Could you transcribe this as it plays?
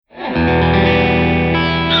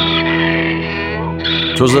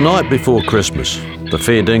'Twas the night before Christmas, the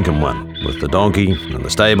fair Dinkum one, with the donkey and the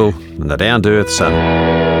stable and the down-to-earth son.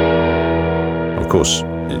 Of course,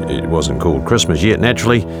 it wasn't called Christmas yet,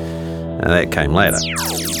 naturally, and that came later.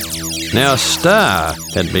 Now a star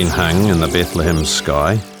had been hung in the Bethlehem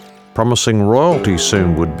sky, promising royalty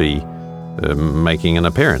soon would be making an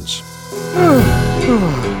appearance.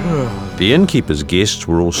 The innkeeper's guests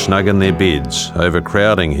were all snug in their beds.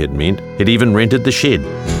 Overcrowding had meant he'd even rented the shed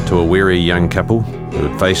to a weary young couple who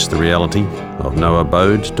had faced the reality of no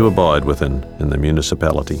abode to abide within in the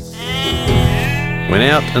municipality. When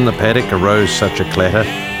out in the paddock arose such a clatter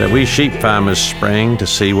that we sheep farmers sprang to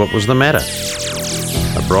see what was the matter.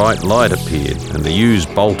 A bright light appeared and the ewes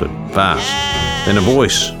bolted fast. Then a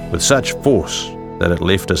voice with such force that it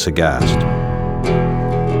left us aghast.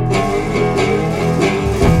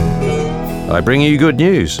 "I bring you good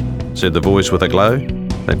news," said the voice with a glow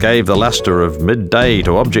that gave the lustre of midday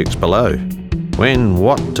to objects below. When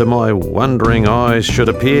what to my wondering eyes should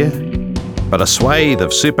appear but a swathe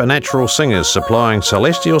of supernatural singers supplying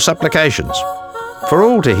celestial supplications for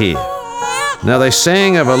all to hear. Now they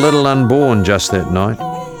sang of a little unborn just that night,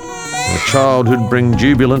 a child who'd bring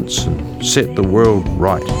jubilance and set the world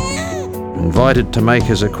right. Invited to make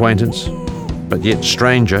his acquaintance, but yet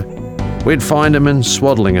stranger, we'd find him in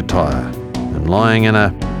swaddling attire and lying in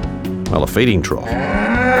a feeding trough.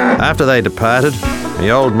 After they departed, the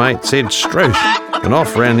old mate said "Stroosh," and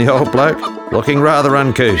off ran the old bloke, looking rather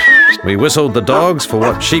uncouth. We whistled the dogs for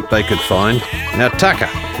what sheep they could find. Now Tucker,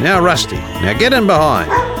 now Rusty, now get in behind.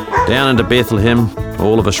 Down into Bethlehem,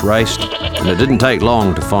 all of us raced, and it didn't take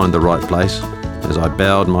long to find the right place. As I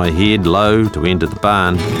bowed my head low to enter the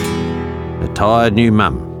barn, the tired new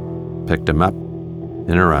mum picked him up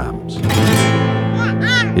in her arms.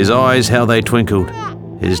 His eyes, how they twinkled,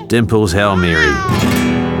 his dimples how merry.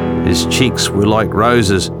 His cheeks were like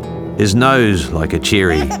roses, his nose like a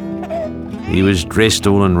cherry. He was dressed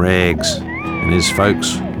all in rags, and his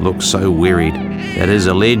folks looked so wearied that his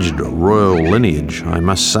alleged royal lineage, I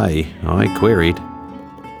must say, I queried.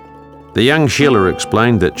 The young Sheila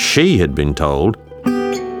explained that she had been told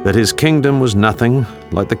that his kingdom was nothing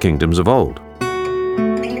like the kingdoms of old,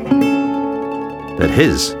 that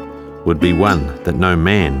his would be one that no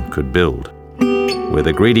man could build, where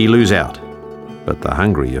the greedy lose out, but the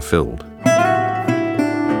hungry are filled.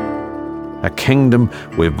 A kingdom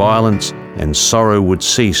where violence and sorrow would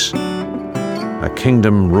cease, a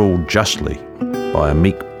kingdom ruled justly by a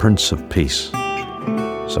meek Prince of Peace.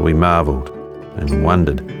 So we marvelled and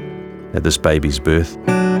wondered at this baby's birth.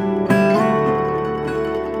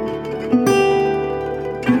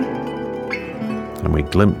 And we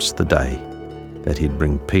glimpsed the day that he'd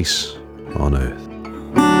bring peace on earth.